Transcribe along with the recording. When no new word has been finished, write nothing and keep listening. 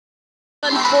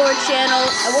on 4 channel,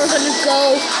 and we're gonna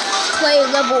go play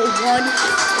level 1.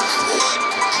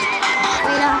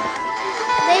 Wait up.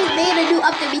 They made a new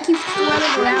update. We keep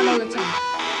running around all the time.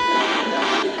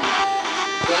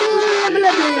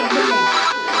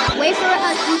 Wait for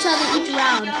each other each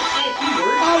round.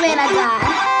 Oh man, I died.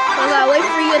 So I gotta wait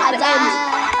for you at the end.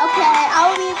 Okay,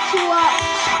 I'll need to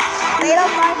wait on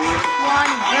my one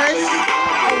verse.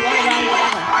 Oh, one round,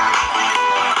 whatever.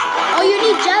 Oh, you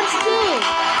need gems too.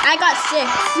 I got 6.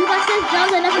 You got 6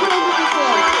 gems. I never played this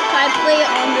before. So I play it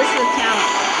on this account.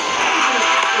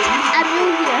 I'm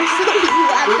new here, so you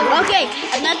have to. Okay,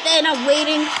 I'm at the end. I'm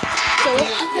waiting. So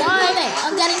why?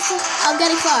 I'm getting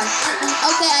far.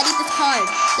 Okay, I need this card.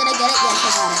 Did I get it? Yes,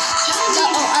 I got it. No,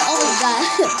 oh, I almost got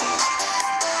it.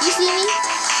 You see me?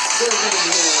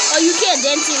 Oh, you can't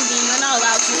dance in game. We're not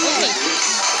allowed to. Okay.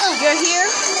 Oh, you're here.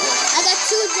 I got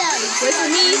 2 gems. Wait for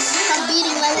me. I'm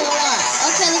beating level 1.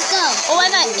 Okay, let's go. Oh, I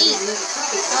got 8.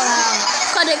 Oh, wow.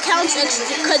 Cause it counts extra.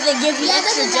 Cause they give you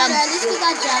extra gems. At least we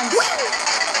got gems.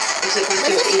 This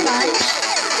is fun.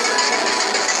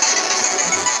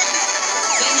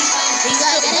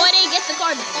 Boy, they get the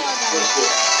card. Oh, I got it.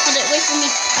 Hold it. Wait for me.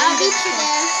 I'll beat you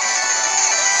there.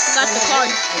 Got the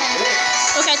card.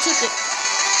 Okay, I took it.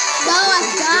 No, I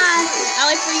died. I'll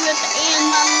wait for you at the end.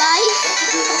 My life.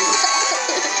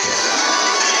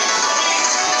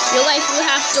 Your life will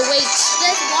have to wait.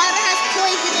 This water has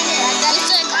poison in it. I got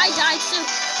it. I died too.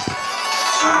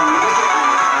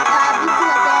 I'll beat you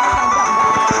at the end if I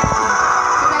don't die.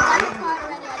 Because I got the card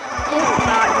already. It's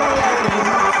not really.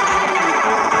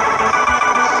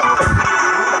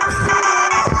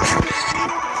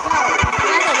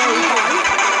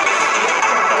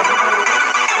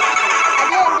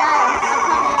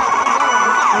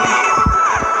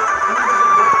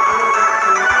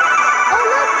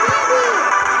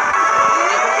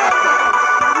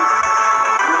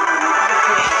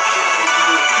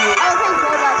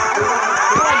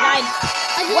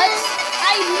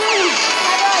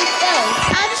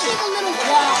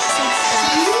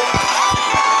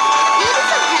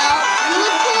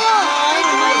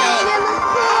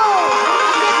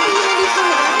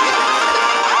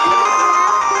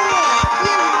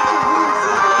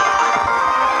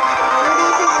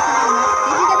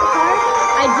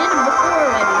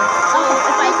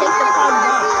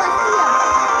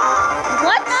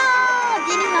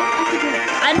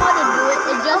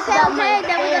 Okay,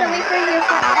 then we're gonna wait for you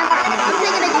forever. I'm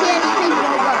taking a candy, take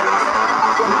Robux.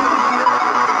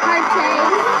 Hard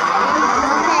chase.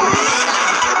 Okay.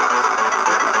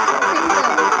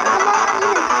 Come on, you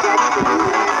just to do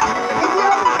this. If you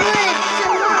don't do it,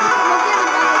 come on. We'll get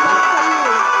another one for you.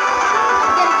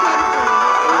 I'll get a candy for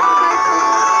you. Hard chase.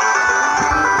 And done.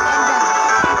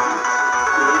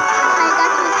 I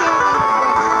got you a candy.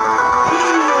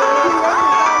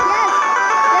 Yes.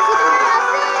 Yes, you do it. I'll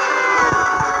see you.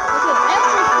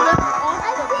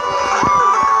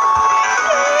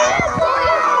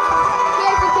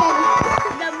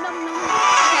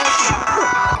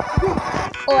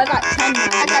 Oh, I got 10 now.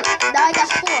 Now I got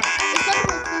 4. It's not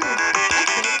really cool.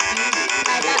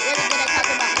 I got really good at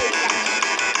talking about 8 guys.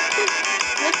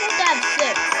 We're supposed to have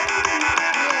 6.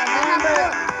 Yeah,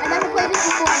 I never played this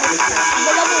before.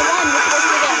 But level 1, we're supposed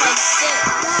to get like 6.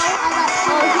 No, I got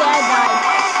 2. Oh, okay, I died.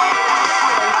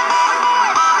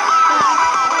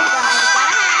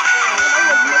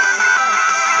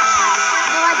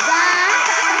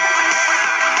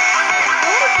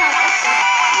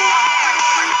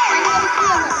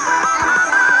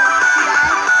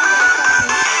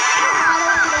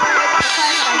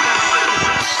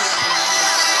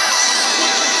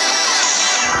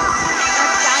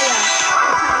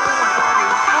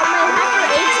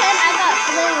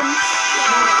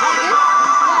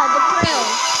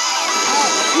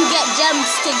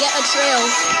 To get a trail.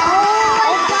 Oh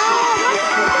my god!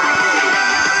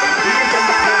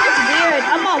 It's weird.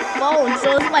 I'm on phone, so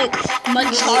it's like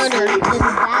much harder than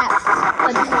that.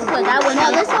 But that one,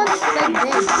 no, this one's like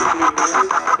this.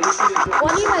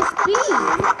 What need my speed?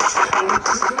 Oh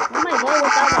my god,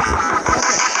 without my speed.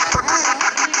 Okay.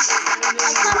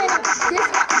 I'm coming.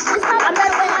 This time I'm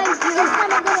gonna win. This time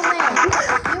I'm gonna win.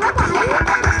 You were behind me?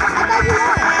 I thought you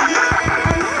were.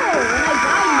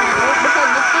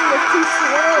 Too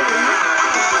swirly.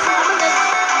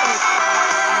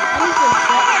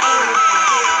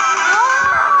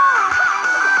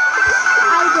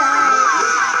 I died.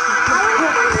 I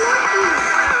was so lucky.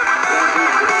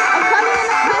 I'm coming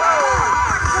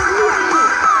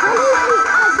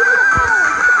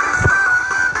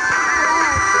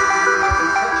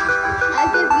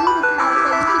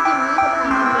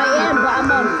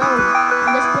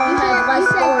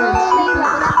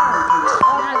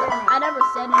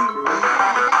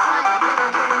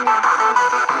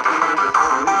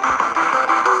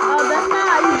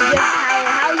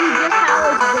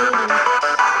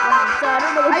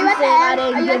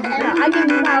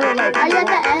Are you at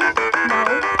the end? No.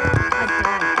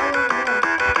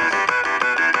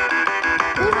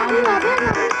 I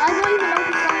don't even know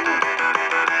who's on it.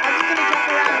 I'm just gonna jump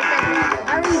around and say,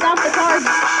 I already got the card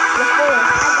before.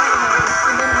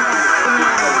 And then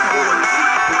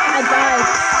I died.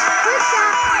 first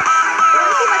shot. Let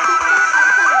me see my two shots.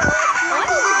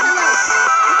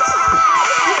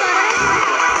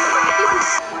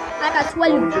 I got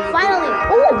 20. Finally.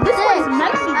 Oh, this one's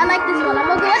nice. I like this one. I'm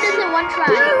gonna go this in one try.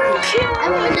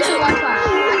 I'm gonna do this in one try.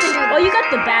 I can do Oh, you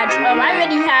got the badge. I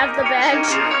already have the badge.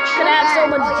 Cause I have so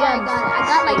much gems. Yeah, I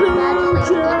got like the badge.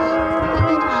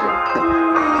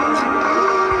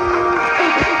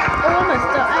 Oh, I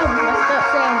messed up.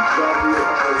 Same.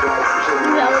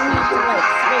 You have me to like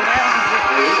slow down.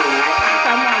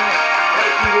 Come on.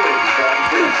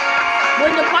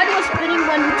 When the card was spinning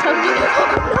when you took it.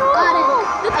 Got it.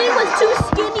 The thing was too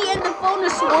skinny and the phone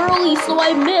was swirly, so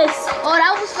I missed. Oh,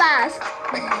 that was fast.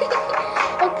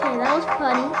 Okay, that was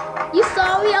funny. You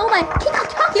saw me? Oh my God.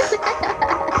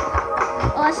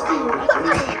 Oh, I see you.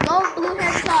 Oh, blue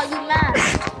hair saw you mad.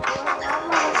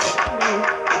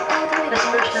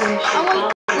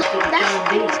 That's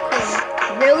cool.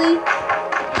 Really?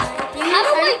 How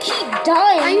do I keep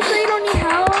dying? Are you sure you don't need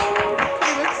help?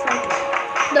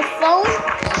 The phone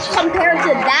compared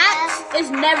to that is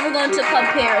never going to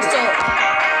compare. So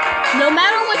no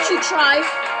matter what you try,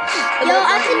 Yo,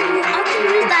 I can use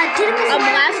that. Didn't this work?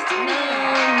 last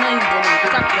no, you didn't.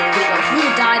 Stop playing. You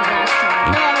died last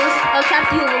time. No, I'll cap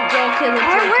you with Joe Killer.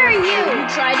 where are you? You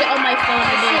tried it on my phone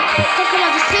and didn't. So come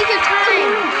on, just take your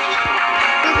time.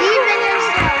 Believe in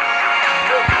yourself.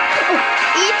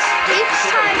 Each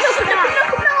time stop.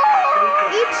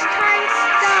 Each time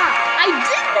stop. I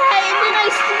did that and then I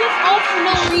slipped off for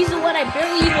no reason when I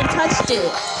barely even touched it.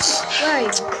 Where are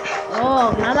you?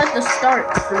 Oh, I'm at the start.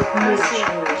 Okay,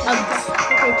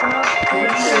 jump.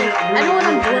 I know what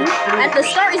I'm doing. At the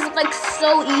start, it's like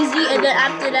so easy, and then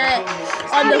after that,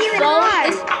 on the phone,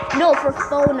 for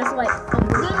phone, it's like a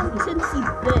little tinsy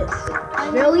bit.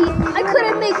 Really? I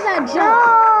couldn't make that jump.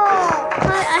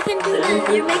 I can do this.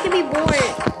 You're making me bored.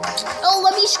 Oh,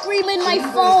 let me scream in my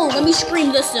phone. Let me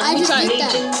scream this in. I just did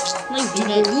that. No, you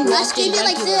didn't. You I screamed it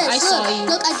like this. I saw you.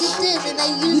 Look, I did this, and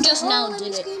then you just now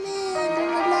did it. Scream it.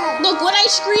 Look, when I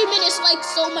scream it, it's like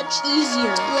so much easier.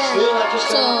 Yeah.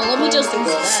 So let me just use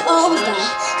that. Oh, I was dying.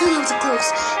 That was close.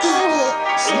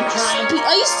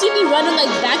 Are you see me running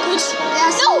like backwards? Yeah,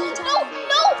 No.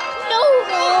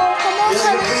 Come on,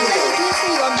 son. This is like a good for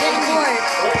you. I'm getting bored.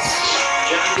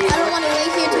 I don't want to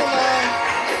wait here too long.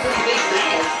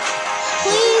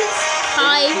 Please.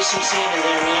 Hi.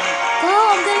 Go,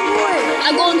 I'm getting bored.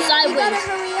 I'm going You sideways. gotta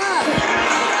hurry up.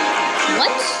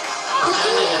 What?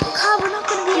 God, we're not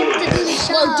gonna be able to do this.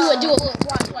 Well, do it.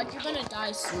 Watch. You're gonna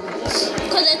die soon.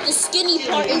 Because at the skinny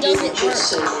part, it doesn't work.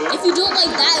 If you do it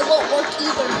like that, it won't work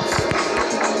either.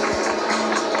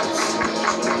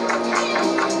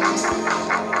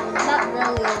 Not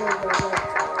really.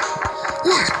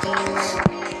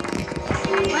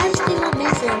 Why is this not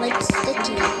moving? Like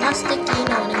sticky. Not sticky, you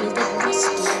know what I mean? Like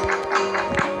crispy.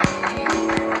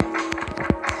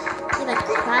 You're like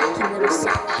cracky little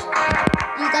stuff.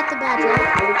 You got the badge,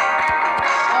 right?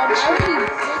 I already did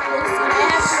this, and I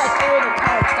have to like order the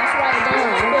parts. That's why it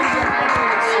doesn't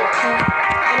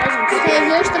Okay,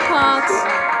 here's the parts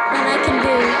that I can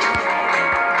do.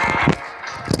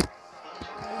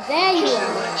 There you go.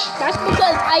 That's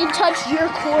because I touched your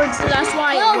cords, so that's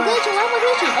why. Oh, glitching. Why am I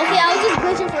glitching? Okay, I was just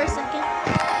glitching for a second.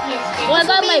 Well, I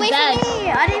got my Wait badge. for me.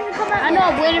 I didn't even come out. I know,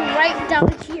 I'm waiting right down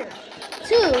here.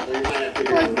 2.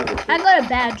 I got a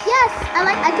badge. Yes,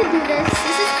 I can do this.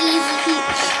 This is easy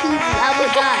peasy. I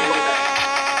will die.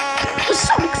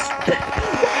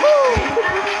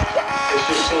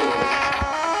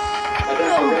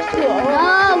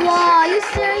 No, are you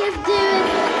serious, dude?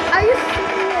 Are you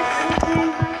serious?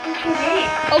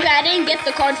 Okay, I didn't get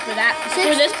the cards for that. For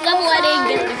this level, I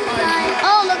didn't get the cards.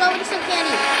 Oh, look over to some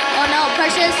candy. Oh no,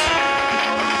 purchase.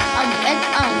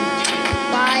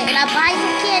 Buy, and I buy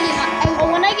some candy.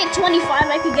 Oh, when I get 25,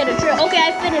 I could get a trip. Okay,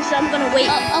 I finished. So I'm gonna wait.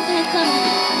 Okay, come.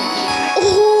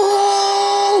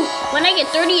 Oh! When I get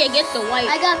 30, I get the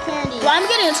white. I got candy. Well, I'm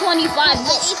getting 25. I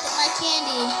ate my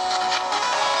candy.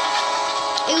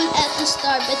 It was at the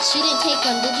start, but you didn't take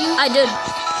one, did you? I did.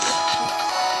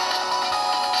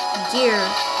 Gear.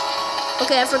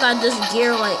 Okay, I forgot this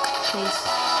gear like place.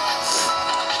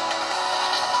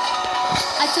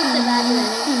 I took the battery.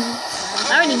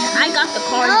 I got the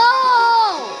card. No!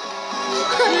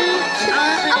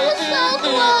 I was so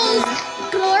close.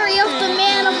 Glory of the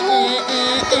man of war.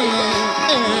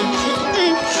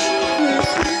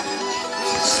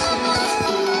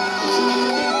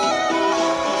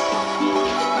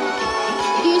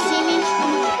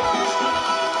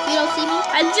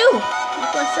 I do.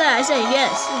 That's what I said. I said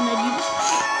yes. And then you...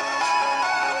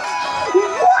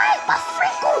 What? My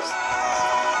freckles!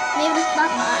 Maybe that's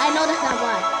not. I know that's not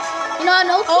why. You know,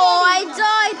 no candy. Oh, I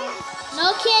died.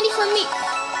 No candy for me.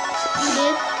 You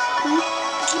did?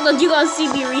 Look, you gonna see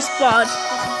me respawn.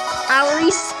 I'll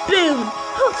respawn.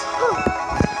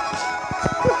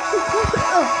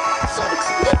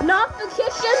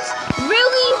 Notifications?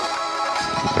 Really?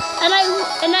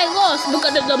 And I lost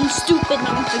because of them stupid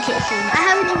notifications. I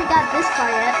haven't even got this far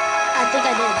yet. I think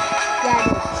I did. Yeah, I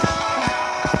did.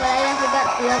 But I never got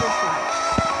the other side.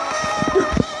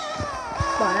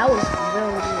 Wow, that was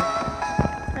really good.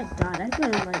 I died. I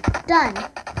feel like... Done.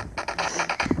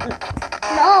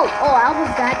 No. Oh, I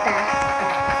almost got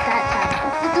that time.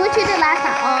 Do what you did last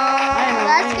time. Oh,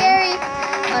 that's scary.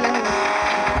 Oh, no.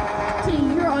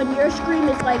 On your screen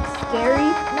is like scary.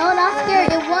 No, not scary.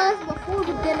 It was before,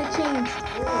 but then it changed.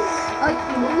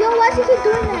 Yo, why does he keep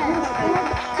doing that?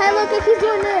 Ty, look, it keeps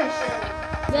doing this.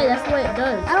 Yeah, that's what it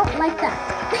does. I don't like that.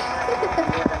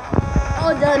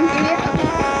 All done.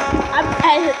 I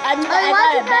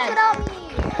why'd you pass without me?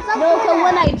 No, because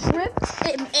when I drift,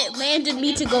 it landed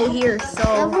me to go here, so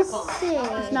that was sick.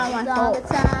 It's not my fault.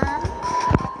 I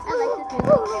like this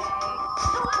music.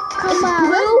 Come on,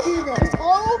 let's do this. It's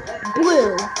all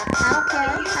blue. I don't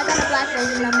care. I got a black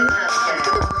version of me.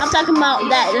 I'm talking about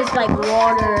that. It's like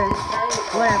water,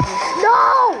 whatever.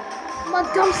 No! My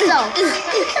dumb self.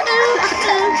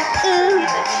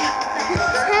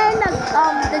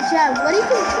 And the gems. What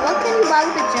can you buy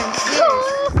with the gems?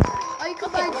 Oh, you can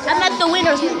buy gems. I'm at the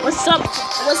winners. What's up?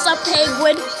 What's up,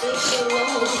 Penguin?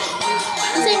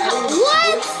 Say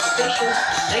what?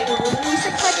 You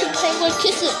should touch your penguin,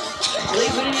 kiss it. Bye,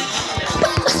 penguin.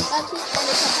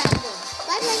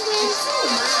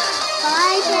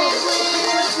 Bye, penguin.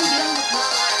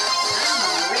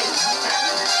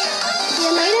 See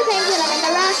you later, penguin. I'm in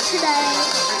the rush today.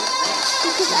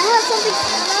 Because I have something.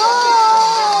 No!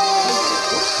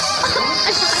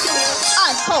 I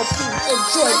hope you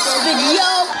enjoyed the video.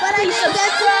 But I didn't get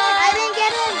it. I didn't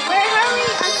get it. Wait, hurry.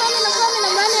 I'm coming.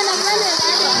 I'm running.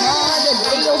 The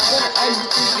video's gonna end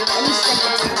any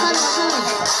second.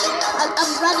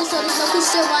 I'm running, so there's no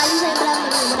question why you say whatever.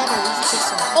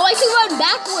 Oh, I can run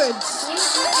backwards.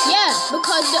 Yeah,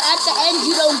 because at the end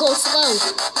you don't go slow.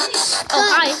 Oh,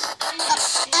 hi.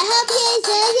 I hope you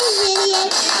enjoyed this video.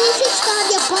 Please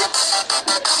subscribe your butt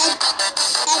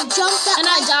and jump up. And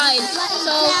I died.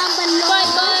 So, bye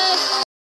bye.